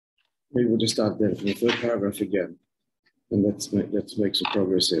Maybe we'll just start there from the third paragraph again, and let's make some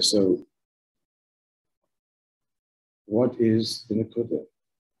progress here. So, what is the Nakuda?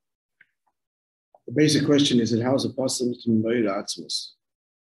 The basic question is that how is it possible to Moishe Atzmus?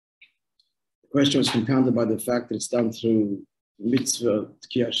 The question was compounded by the fact that it's done through mitzvah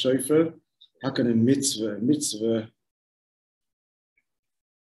Tkiya Shofar. How can a mitzvah?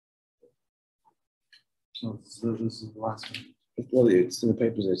 So this is the last one. Well, it's in the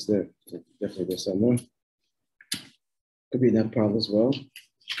papers. It's there. It's definitely there somewhere. Could be in that pile as well.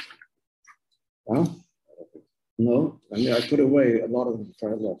 Huh? No, I mean I put away a lot of them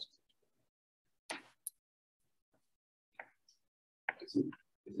before I left. Is it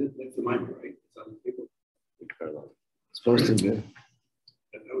that's the mic, right? It's on the table. It's supposed to be.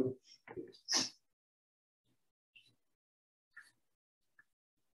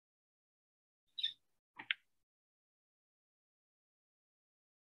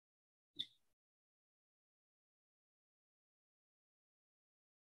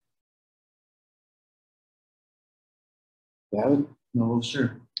 You have it? No,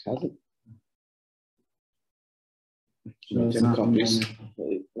 sure. Have it? So it's 10 not copies. in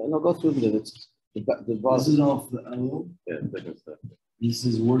No, go through the it's the This is off the L. Yeah, different stuff. This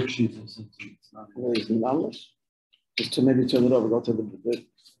is worksheets or something. It's not. Well, it's not just to maybe turn it over. Go to the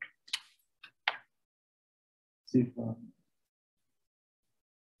See if,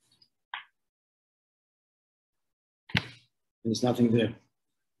 there's nothing there.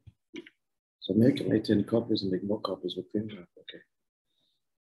 So make 10 copies and make more copies with them. Okay.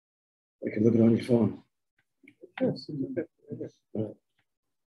 You can look it on your phone. Yes. Right.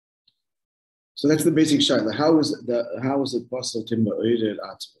 So that's the basic shayla. How is it possible to ma'ored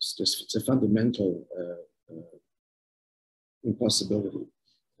atzmos? It's a fundamental impossibility.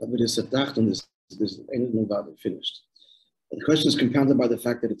 But there's a dacht and there's anything about it finished. But the question is compounded by the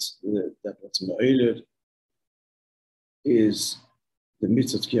fact that that what's ma'ored is the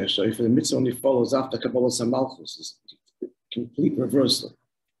mitzvah Tkiya Shofar. The mitzvah only follows after Kabbalah Samalchus. It's a complete reversal.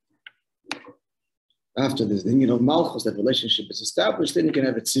 After this, then Malchus, that relationship is established, then you can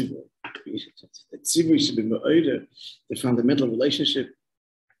have a tzivur. The tzivur should be ma'oder, the fundamental relationship.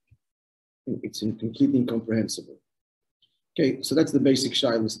 It's completely incomprehensible. Okay, so that's the basic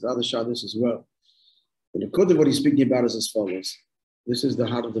shaylas. The other shaylas as well. The code of what he's speaking about is as follows. This is the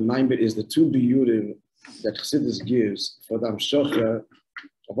heart of the mind, is the two biyurim that Chassidus gives for the Amshocha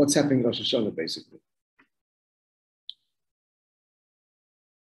of what's happening in Rosh-השנה, basically.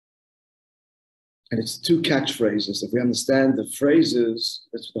 And it's two catchphrases. If we understand the phrases,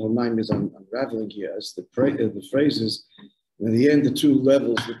 that's what the whole mind is unraveling here, as the phrases, and at the end, the two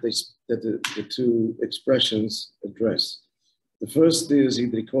levels that the two expressions address. The first is he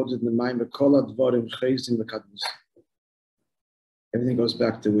recorded in the mind, everything goes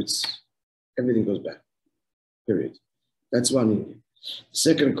back to everything goes back, period. That's one meaning. The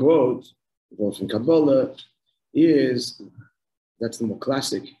second quote, from Kabbalah, that's the more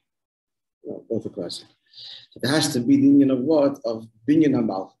classic. Well, both are classic. It has to be the union of what? Of binyan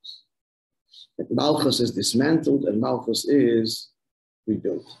HaMalchus. That Malchus is dismantled and Malchus is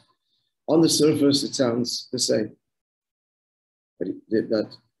rebuilt. On the surface, it sounds the same. But the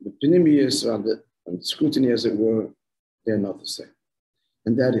pnimius and scrutiny, as it were, they're not the same.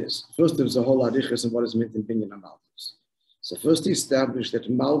 And that is, first there's a whole arichas and what is meant in binyan HaMalchus. So first he established that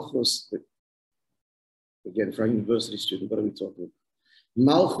Malchus, again, for a university student, what are we talking about?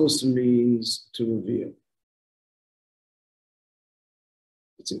 Malchus means to reveal.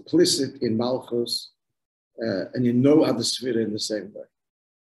 It's implicit in Malchus and in no other sphere in the same way.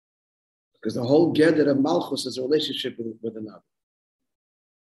 Because the whole gather of Malchus is a relationship with another.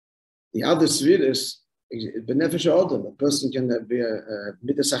 The other sphere is benefish Adam. A person can be a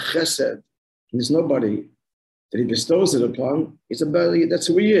midas chesed, and there's nobody that he bestows it upon. That's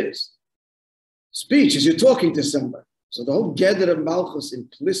who he is. Speech is you're talking to somebody. So the whole gather of Malchus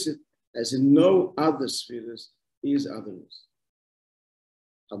implicit, as in no other spheres, is otherness.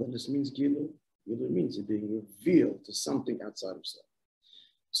 Otherness means Gilu. Gilu means it being revealed to something outside of self.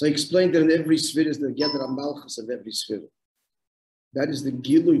 So he explained that in every sphere is the gather of Malchus of every sphere. That is the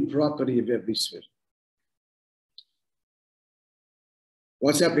Gilu property of every sphere.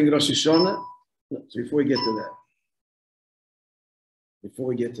 What's happening in Rosh-השנה? No, so before we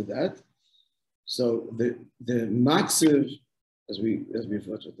get to that, so the matziv, as we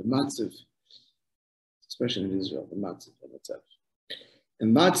refer to it, the matziv, especially in Israel, the matziv, the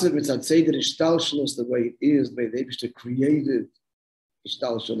matziv, it's I'd say that ishtalshalus, the way it is, the way they created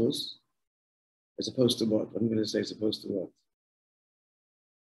ishtalshalus, as opposed to what? What I'm going to say, as opposed to what?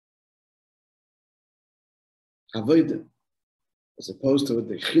 Avodah. as opposed to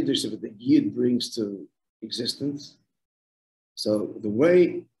the chiddush that the yid brings to existence. So the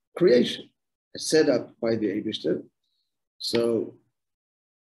way creation is set up by the Eibishter, so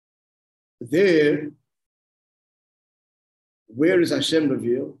there, where is Hashem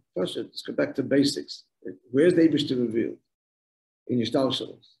revealed? First, let's go back to basics. Where's the Eibishter revealed? In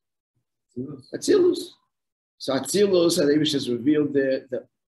Yishtalshalos. Atzilus. So Atzilus, the Eibishter is revealed there.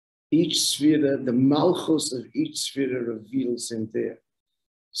 Each sphere, the malchus of each sphere reveals in there.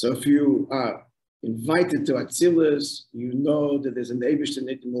 So if you are invited to Atzilus, you know that there's an Eibishter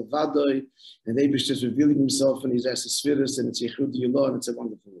Nitim Vadoi, and the Eibishter is revealing himself in his spheres, and it's Yichud Yillah, and it's a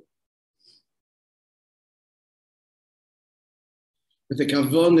wonderful world. But the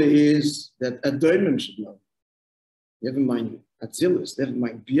kavana is that Adoimim should know. Never mind Atzilus, never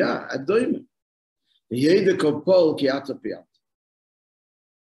mind Bia, Adoimim. In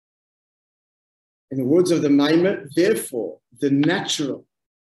the words of the Maimer, therefore, the natural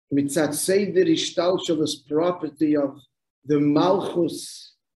mitzat seder ishtalshalos property of the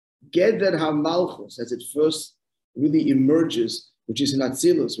malchus, geder ha-malchus, as it first really emerges, which is in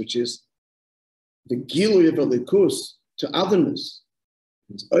Atzilus, which is the gilui of elikus to otherness.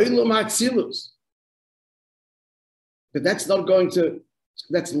 It's oilum Atzilus. But that's not going to,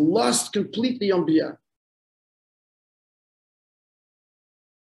 that's lost completely on Biyah.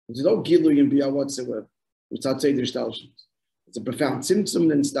 There's no gilui in Biyah whatsoever. It's a profound symptom,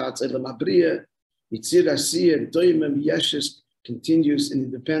 then starts Elam Abriya, Yitzir Asiyah, Doimim, Yeshes, continues in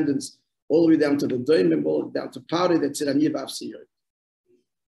independence, all the way down to the Doimim, all the way down to Pari, that's Aniv Avsiyah.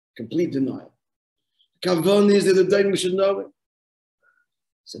 Complete denial. Kavon is that the Doimim should know it.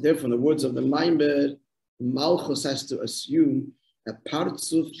 So therefore, in the words of the Maimer, Malchus has to assume a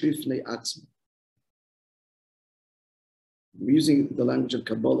partzuf bifnei atzma. I'm using the language of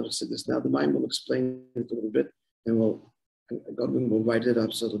Kabbalah to say this now. The Maimer will explain it a little bit, and God will write it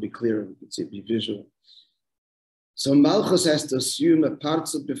up so it'll be clear and it'll be visual. So Malchus has to assume a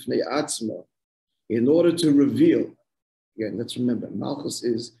partzuf bifnei atzma in order to reveal. Again, let's remember, Malchus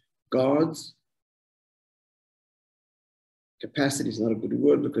is God's capacity is not a good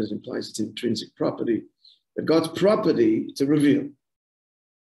word because it implies its intrinsic property, but God's property to reveal.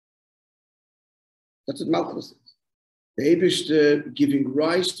 That's what Malchus is. The Eibishter giving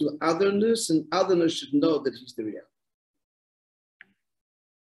rise to otherness, and otherness should know that he's the reality.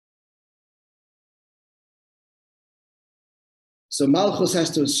 So Malchus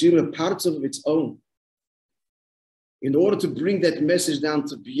has to assume a part of its own in order to bring that message down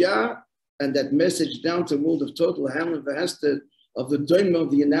to Biyah, and that message down to a world of total Hamlet Vahester, of the doimim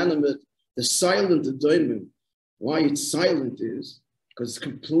of the inanimate, the silent doimim. Why it's silent is because it's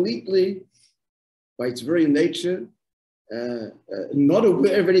completely, by its very nature, not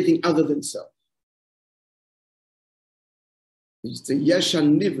aware of anything other than self. It's the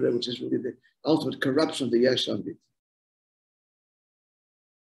Yeshan Nivra, which is really the ultimate corruption of the Yeshan Nivra.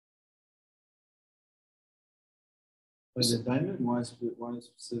 But the diamond, why is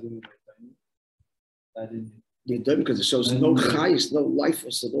sitting in the diamond? That in The doimim, because it shows no chayis, no life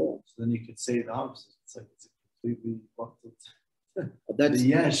force at all. so then you could say the opposite. It's like it's completely fucked up. That's the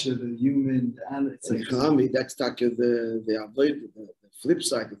yesh, the human, and it's like that's the flip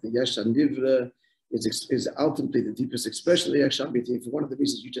side of the Yeshan Nivra is ultimately the deepest expression of the Yeshan Nivra, for one of the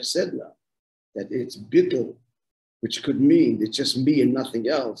reasons you just said now, that it's bittul, which could mean it's just me and nothing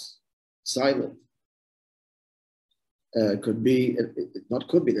else, silent. Could be, not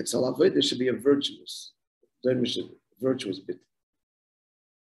could be, that's all there should be a virtuous bit.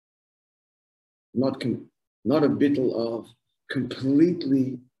 Not a bittul of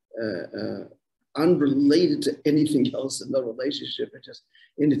completely unrelated to anything else and no relationship, it's just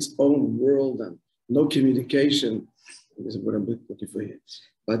in its own world and no communication. This is what I'm looking for here.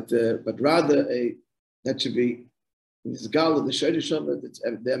 But rather that should be this gal of the Shadish of it, it's the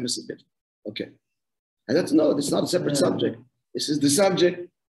emes bit. Okay. And it's not a separate subject. This is the subject.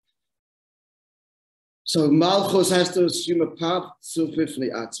 So Malchus has to assume a part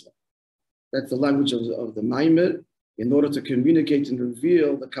sufifnei atzma. That's the language of the Maimer, in order to communicate and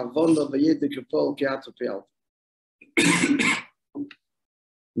reveal the kavon of the yete kapol ke'atu pe'al.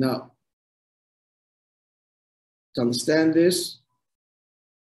 Now, to understand this,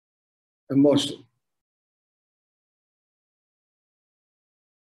 emotion.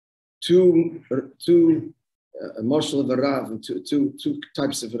 Two emotional of a Rav and two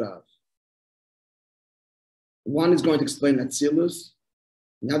types of Rav. One is going to explain Atzilus,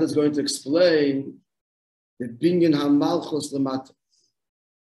 the other is going to explain the binyan ha-malchus lamata,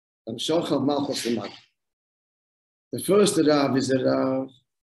 hamshoch ha-malchus lamata. The first Rav is a Rav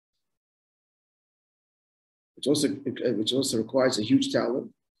which also requires a huge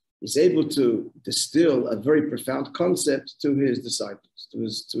talent, is able to distill a very profound concept to his disciples, to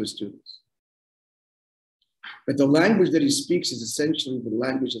his students. But the language that he speaks is essentially the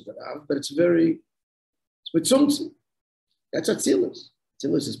language of the Rav, but it's with Tzimtzum. That's Atzilus.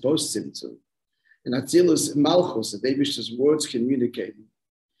 Atzilus is post-Tzimtzum. And Atzilus, Malchus, the Eibishter's words communicating,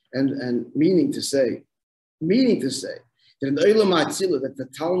 and meaning to say that in the Olam HaAtzilus, that the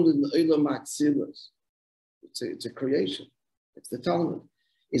Talmud in the Olam HaAtzilus, it's a creation. It's the Talmud.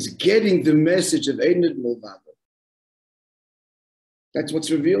 Is getting the message of Einid Mulvada. That's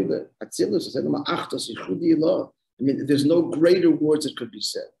what's revealed there. Atzilus, I mean, there's no greater words that could be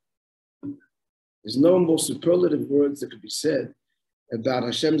said. There's no more superlative words that could be said about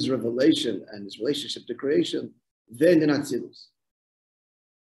Hashem's revelation and his relationship to creation than in Atzilus.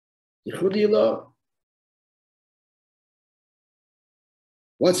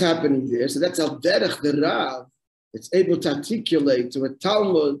 What's happening there? So that's Al Derech the Rav. It's able to articulate to a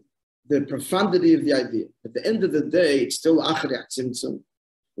Talmud the profundity of the idea. At the end of the day, it's still Achrei Tzimtzum.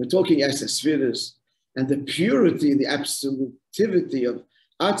 We're talking as a spheres, and the purity and the absolutivity of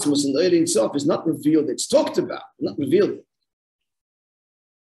Atzmos and Ein Sof is not revealed. It's talked about, not revealed.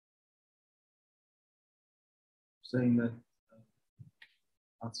 Saying that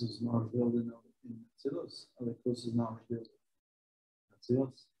Atzmos is not revealed in Atzilus, Alikus is not revealed in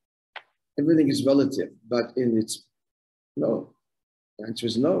Atzilus. Everything is relative, but no. The answer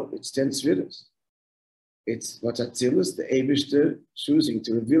is no. It's 10 spheres. It's what's Atzilus, the Eibishter choosing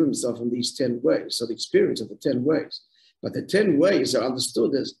to reveal himself in these 10 ways. So the experience of the 10 ways. But the 10 ways are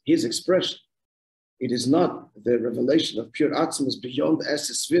understood as his expression. It is not the revelation of pure Atzmos beyond the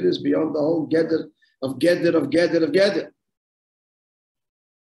spheres, beyond the whole gather of gather.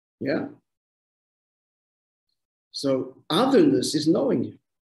 Yeah. So otherness is knowing him.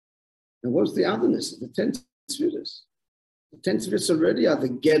 And what's the otherness? The 10 spheres. The 10 spheres already are the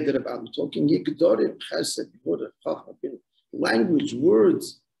gather of I'm talking here, Gedorim, Chesed, language,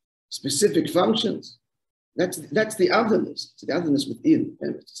 words, specific functions. That's the otherness. It's the otherness within.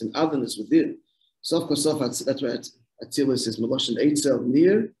 It's an otherness within. Sof Kosof, that's why Atzilus is Meloshen Eitzel,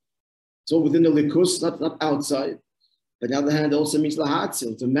 near. It's all within the Likus, not outside. But on the other hand, it also means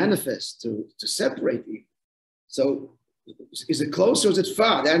Lahatzil, to manifest, to separate even. So is it close or is it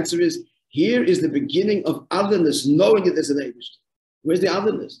far? The answer is, here is the beginning of otherness, knowing that there's an Eibishter. Where's the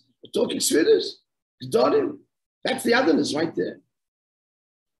otherness? We're talking spheres. Gedorim. That's the otherness right there.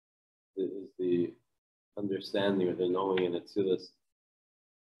 Is the understanding or the knowing in Atzilus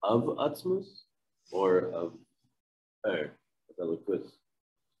of Atzmos or of Elikus?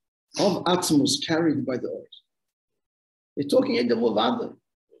 Of Atzmos carried by the earth. They're talking in the Mulvada.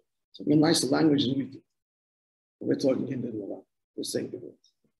 It's a nice language in Yiddish. We're talking in the Mulvada. We're saying the words.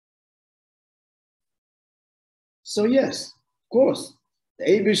 So yes, of course, the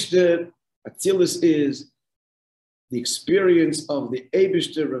Eibishter, Atzilus is the experience of the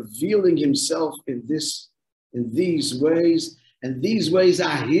Eibishter revealing himself in these ways, and these ways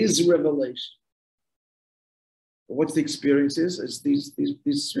are his revelation. But what's the experience is? It's these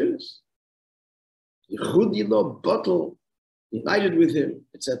spheres. Yichud Yilo, bottle, united with him,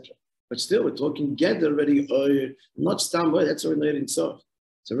 etc. But still, we're talking together already, not Stam, that's already in Sof.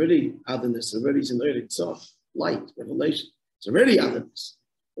 It's already otherness, already is in Ein Sof. Light, revelation. It's already otherness.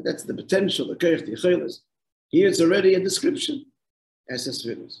 But that's the potential, the Keich, the Yecheles. Here it's already a description as a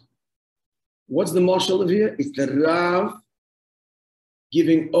spheres. What's the marshal of here? It's the Rav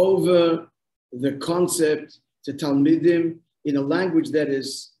giving over the concept to Talmidim in a language that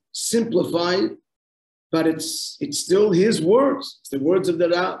is simplified, but it's still his words. It's the words of the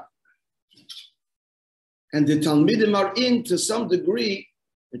Rav. And the Talmidim are in to some degree.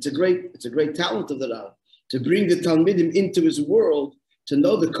 It's a great talent of the Rav to bring the Talmidim into his world, to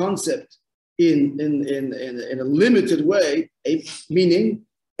know the concept in a limited way, meaning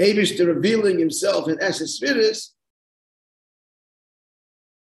Eibishter revealing himself in Eshes Sfiris,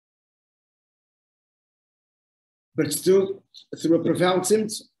 but still through a profound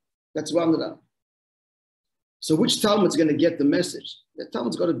tzimtzum. That's one Rav. So which Talmud's going to get the message? The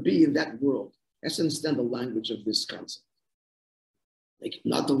Talmud's got to be in that world. Has to understand the language of this concept. Like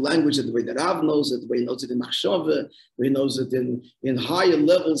not the language of the way that Rav knows it, the way he knows it in Machshava, the way he knows it in higher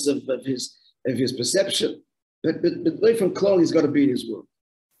levels of his perception. But away from Klal, he's got to be in his world.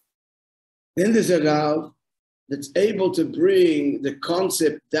 Then there's a Rav that's able to bring the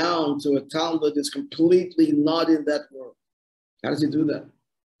concept down to a Talmud that's completely not in that world. How does he do that?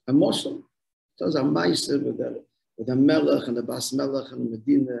 A Moshel. Those are Meiser with a Melech and a Bas Melech and a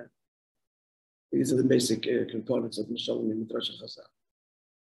Medina. These are the basic components of Mishal in Midrash Chazal.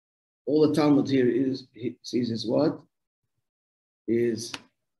 All the Talmud here sees is what? Is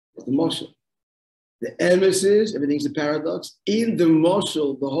the moshel. The emes is, everything's a paradox. In the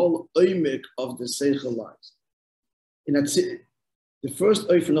moshel, the whole oimik of the seichel lies. And that's it. The first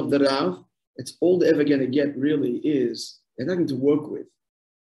oifen of the Rav, it's all they're ever going to get really is, they're nothing to work with,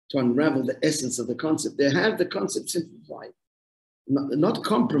 to unravel the essence of the concept. They have the concept simplified. Not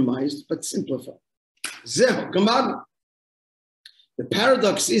compromised, but simplified. Zeh, Gemara. The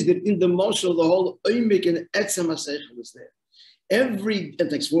paradox is that in the moshel, the whole oimik and etzem ha-seichel is there. It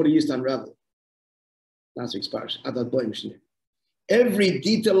takes 40 years to unravel. Last week's parish. Every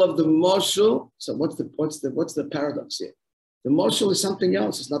detail of the moshel. So what's the paradox here? The moshel is something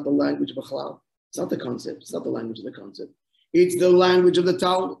else. It's not the language of a chalal. It's not the concept. It's not the language of the concept. It's the language of the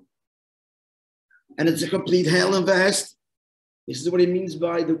Talmud. And it's a complete hell and vast. This is what he means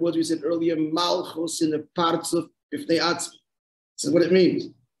by the words we said earlier, malchus in the parts of bifnei atzmi. This is what it means.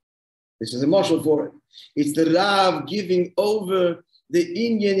 This is a moshel for it. It's the Rav giving over the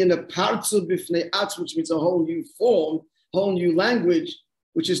Inyan in a parts of bifnei atzmi, which means a whole new form, whole new language,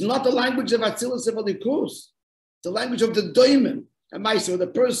 which is not the language of Atzilus of Alikus. It's the language of the Doimen, a Maisa, with a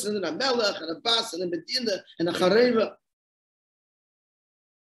person, and a Melech, and a Bas, and a Medina, and a Chareva.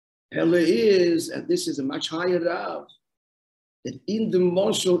 Hella is, and this is a much higher Rav, that in the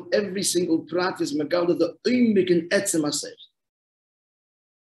moshel, every single prat is Megalda, the Oimik and Etzem HaSech.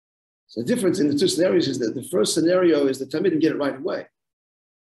 So the difference in the two scenarios is that the first scenario is the Talmud didn't get it right away.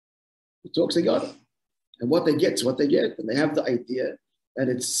 The talks, they got it. And what they get is what they get. And they have the idea that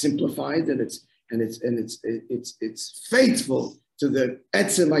it's simplified and it's faithful to the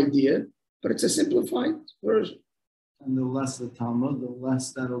etzem idea, but it's a simplified version. And the less the Talmud, the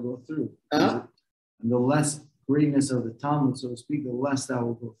less that'll go through. And the less greatness of the Talmud, so to speak, the less that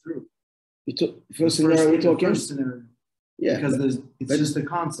will go through. First scenario we're talking? First scenario. Yeah. Because it's just a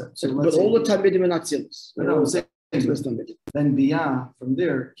concept. So but all the Talmudim are not Atzilus. I'm saying, then Biyah from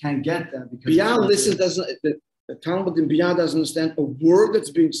there can't get that because Biyah the Talmud in Biyah doesn't understand a word that's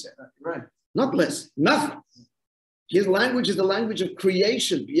being said. Right. Not less, nothing. His language is the language of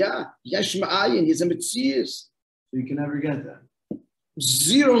creation. Biyah, Yesh Ma'ayin, he's a Metzias. So you can never get that.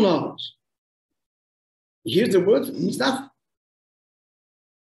 Zero knowledge. He hears the word, it means nothing.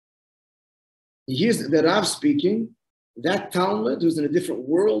 He hears the Rav speaking, that Talmud who's in a different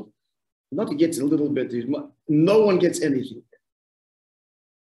world, not he gets a little bit, no one gets anything.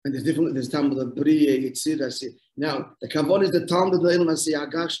 And there's Talmud of Bria, Yitzir. Now, the Kavod is the Talmud of the Ilm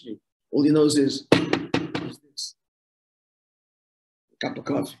Agashmi. All he knows is this. A cup of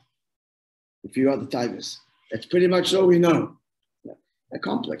coffee. A few other tigers. That's pretty much all we know. They're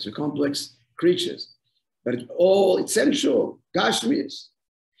complex creatures. But it's all essential. Gashmi is.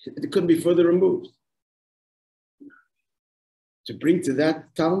 It couldn't be further removed. To bring to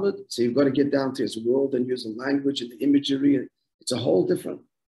that Talmud, so you've got to get down to his world and use the language and the imagery. It's a whole different.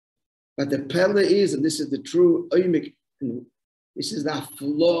 But the Pele is, and this is the true oimik, this is the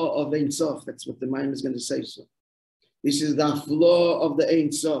flaw of Ein Sof. That's what the Maimon is going to say. So, this is the flaw of the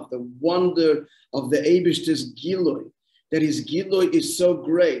Ein Sof, the wonder of the Eibishter's Giloy, that his Giloy is so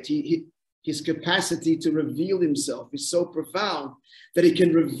great. His capacity to reveal himself is so profound that he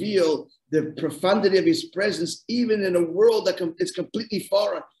can reveal the profundity of his presence even in a world that is completely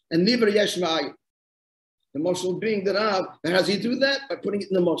foreign. And Niver Yesh Ma'ayin. The moshel being the Rav. And how does he do that? By putting it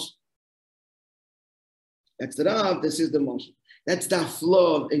in the moshel. That's the Rav, this is the moshel. That's the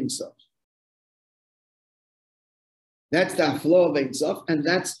flow of Ein Sof. That's the flow of Ein Sof, and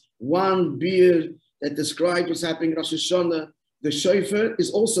that's one beer that describes what's happening in Rosh-השנה. The shofar is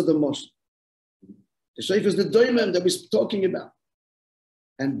also the moshel. The shofar is the doimem that we're talking about.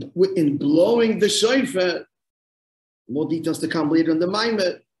 And in blowing the shofar, more details to come later in the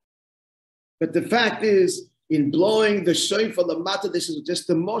Maimon. But the fact is, in blowing the shofar, the matter, this is just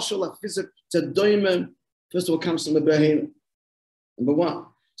the moshel of physics, it's a doimem. First of all, comes from the behemoth. Number one.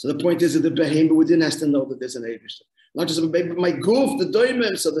 So the point is that the behemoth within has to know that there's an Eibishter. Not just my goof, the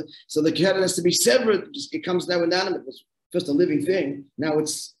doimem, so the carrot has to be severed. It comes now inanimate. It was first a living thing. Now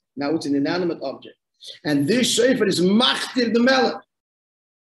it's an inanimate object. And this shofar is machtir the melech.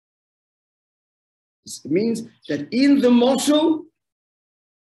 It means that in the moshel,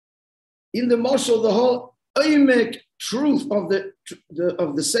 the whole oimek truth of the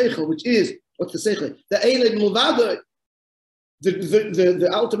seichel, which is what's the seichel? The eilet mulvada, the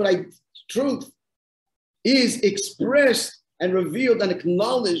ultimate truth, is expressed and revealed and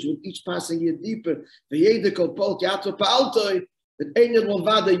acknowledged with each passing year deeper. That eilet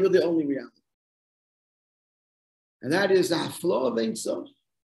mulvada, you're the only reality, and that is the flow of Ein Sof.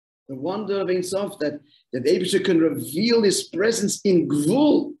 The wonder of Ein Sof that the Eibusher can reveal his presence in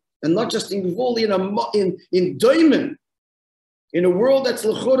Gvul, and not just in Gvul, in Doimen, in a world that's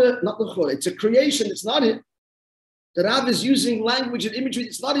l'chura, not l'chura. It's a creation. It's not it. The Rav is using language and imagery.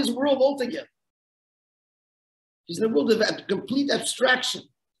 It's not his world altogether. He's in a world of complete abstraction.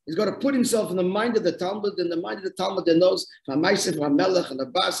 He's got to put himself in the mind of the Talmud, and the mind of the Talmud that knows Maisef, Melech, and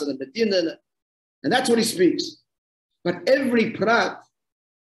Abbas, and the Medina, and that's what he speaks. But every prat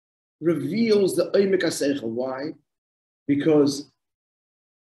reveals the Oimek HaSeichel. Why? Because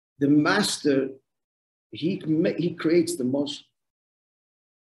the master, he creates the Moshe.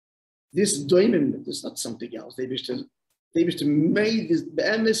 This doimim, this is not something else. They wish to make this. The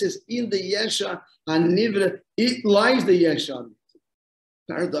emes is in the Yesha and Nivra. It lies the Yesha.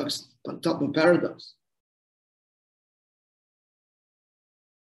 Paradox on top of paradox.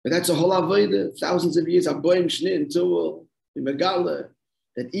 But that's a whole avodah. Thousands of years. Aboim Shnin Tuel Megala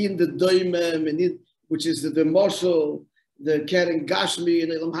that in the doimim, which is the Moshel, the Keren Gashmi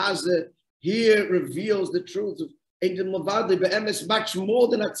and Elam Hazeh, here reveals the truth of Eidem Lavadi, but MS much more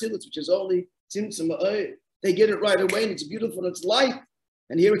than Atzilus, which is only Tzimtzum Ha'oy. They get it right away, and it's beautiful, and it's light.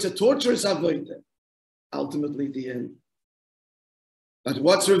 And here it's a torturous avodah, ultimately at the end. But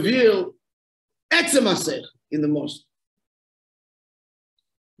what's revealed? Etzem HaSeichel in the Moshe.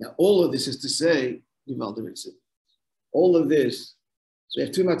 Now, all of this is to say, all of this, so we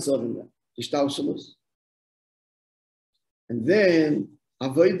have two matzot in there. Ishtalshalus. And then,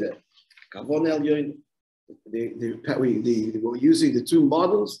 avodah, kavon el yoin. We're using the two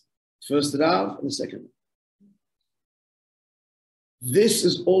models, first Rav and the second. This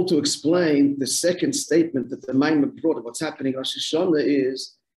is all to explain the second statement that the Maimon brought of what's happening in Rosh-השנה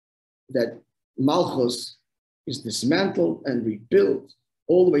is that Malchus is dismantled and rebuilt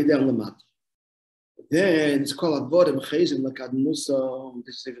all the way down the mat. Then it's called Advorim Chezim Lakadmusa.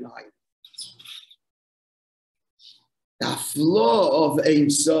 This is even higher. The flow of Ein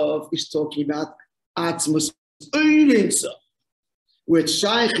Sof is talking about Atzmus Ein Sof, where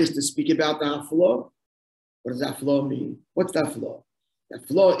Shaykh is to speak about that flow. What does that flow mean? What's that flow? That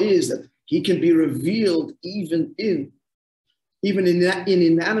flow is that he can be revealed even in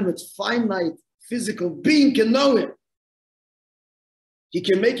inanimate, finite, physical being can know him. He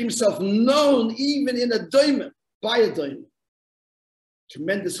can make himself known even in a doimah, by a doimah.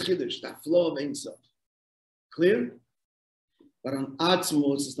 Tremendous chiddush, that flow of Ein Sof. Clear? But on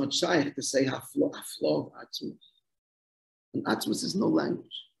Atzmos, it's not shaykh to say a flow of Atzmos. On Atzmos, there's no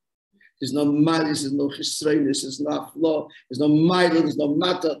language. There's no malis, there's no chisreinis, there's no flow, there's no maila, there's no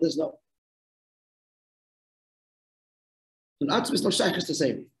mata, there's no. On Atzmos, no shaykh to say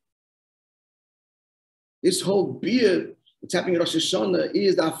anything. This whole beard, what's happening in Rosh-השנה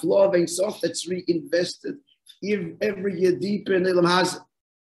is the flow of Ein Sof that's reinvested every year deeper in Elam Hazeh.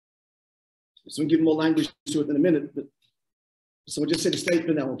 So we'll give more language to it in a minute, but so we'll just say the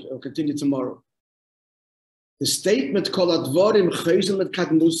statement now, we'll continue tomorrow. The statement called Advorim Chezim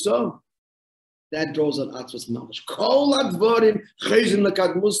Lekadmusa, that draws on Atzvos Mamash. Kol Advorim Chezim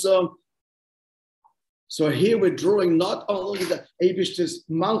Lekadmusa. So here we're drawing not only the Eibishter's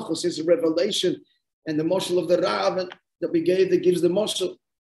Malchus, his revelation, and the moshel of the Rav that we gave that gives the moshel,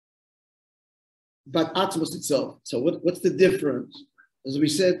 but Atzvos itself. So what's the difference? As we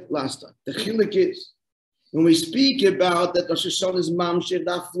said last time, the chiluk is, when we speak about that Rosh-השנה is mamshir,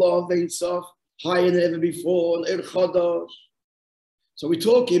 that flow of Ein Sof, higher than ever before, and Er Chodosh. So we're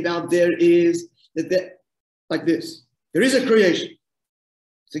talking about there is, like this, there is a creation.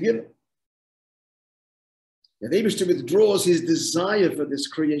 It's a given. The Eibishter withdraws his desire for this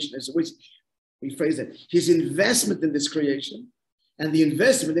creation, as we phrase it, his investment in this creation, and the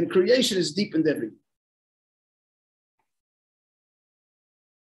investment in creation is deepened every year.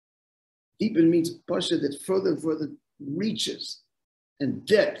 Deepen means Pasha that further and further reaches and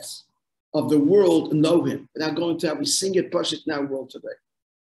depths of the world know him. Without going to how we sing it, Pasha in our world today.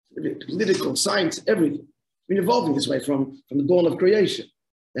 Political, science, everything. It's been evolving this way from the dawn of creation.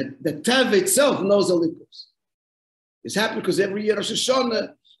 That the Tav itself knows Elikus. It's happened because every year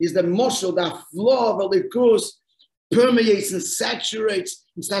Rosh-השנה is the moshel, that flow of Elikus permeates and saturates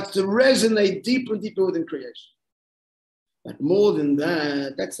and starts to resonate deeper and deeper within creation. But more than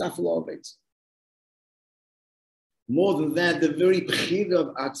that, that's the flow of it. More than that, the very bechira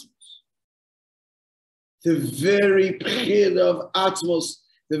of Atzmos. The very bechira of Atzmos,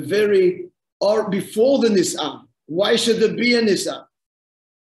 the very, or before the Nis'am. Why should there be a Nis'am?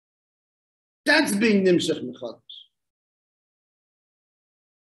 That's being Nimshach Mechadash.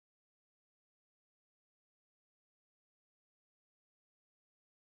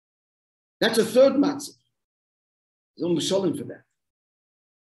 That's a third matzah. There's no Mishalim for that.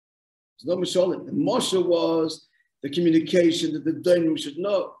 There's no Mishalim. The Moshe was the communication that the Doimim should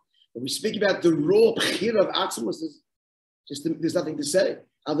know. When we speak about the raw bechira of Atzmus, there's nothing to say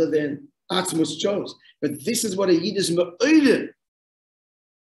other than Atzmus chose. But this is what a Yid is me'oided,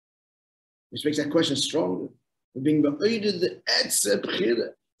 which makes that question stronger. We're being me'oided the etze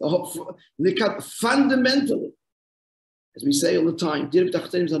bechira, fundamentally. As we say all the time, Dirib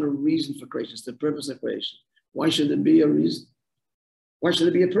Tachtenim is not a reason for creation, it's the purpose of creation. Why should there be a reason? Why should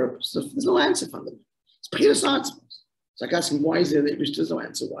there be a purpose? There's no answer fundamentally. It's Bechira's Atzmus. It's like asking, why is there the English? There's no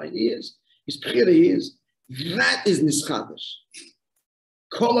answer why he is. His Bechira he is. That is Nischadish.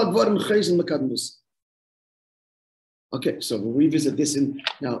 Kol advarim chayzin mekadmus. Okay, so we'll revisit this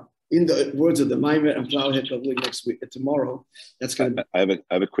now in the words of the Maamar and Plowhead probably next week, tomorrow. That's going to be. I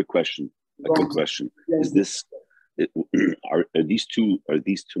have a quick question. Yes. Is this are these two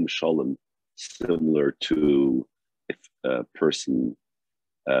mishalim similar to if a person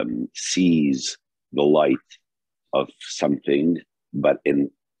sees the light of something, but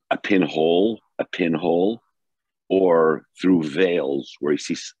in a pinhole, or through veils where he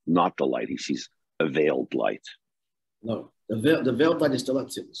sees not the light, he sees a veiled light? No, the veiled light is still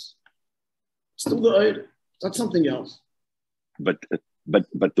Atzilus. Still the Eid. It's not something else. But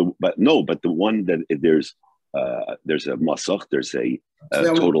the one that there's a masach, there's a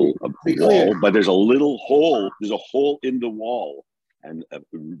total wall, but there's a little hole. There's a hole in the wall, and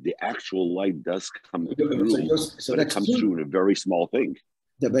the actual light does come through. But it comes through in a very small thing.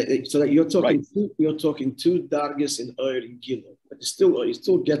 So that you're talking, right. Two dargis in Eid and Gilo, but it's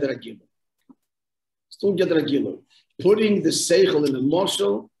still gather a Gilo. Still gather a Gilo. Putting the seichel in the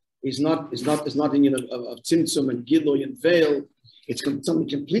moshel is not in of tzimtzum and Gilo and veil. It's something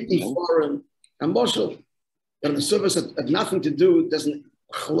completely foreign and moshel. And the service had nothing to do, doesn't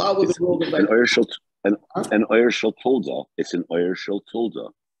allow with the world of life. An oyer shel tulda. It's an oyer shel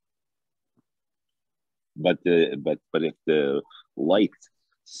tulda. But if the light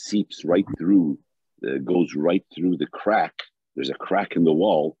seeps right through, goes right through the crack, there's a crack in the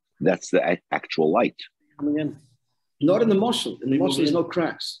wall, that's the actual light. Not in the moshel. In the moshel, there's no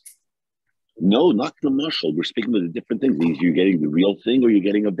cracks. No, not the moshel. We're speaking of the different things. You're getting the real thing or you're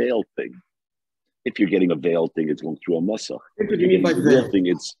getting a veiled thing. If you're getting a veiled thing, it's going through a muscle. What do you mean by veil? Thing,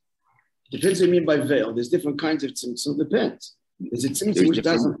 it's depends what you mean by veil. There's different kinds of tzimtzum. Depends. There's a tzimtzum which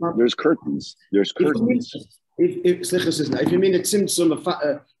doesn't. There's curtains. There's curtains. If you mean a tzimtzum,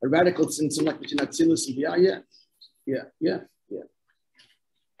 a radical tzimtzum like between Atzilus and yeah.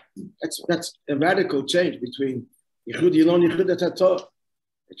 That's a radical change between Yichud Yilon, Yichud Atator.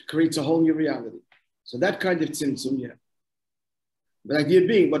 It creates a whole new reality. So that kind of tzimtzum, yeah. The idea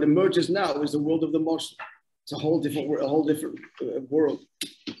being, what emerges now is the world of the Moshe. It's a whole different world.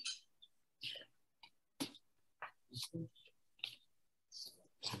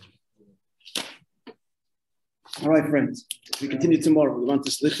 All right, friends. We continue tomorrow. We want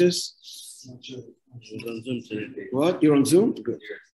to slichus. What? You're on Zoom? Good.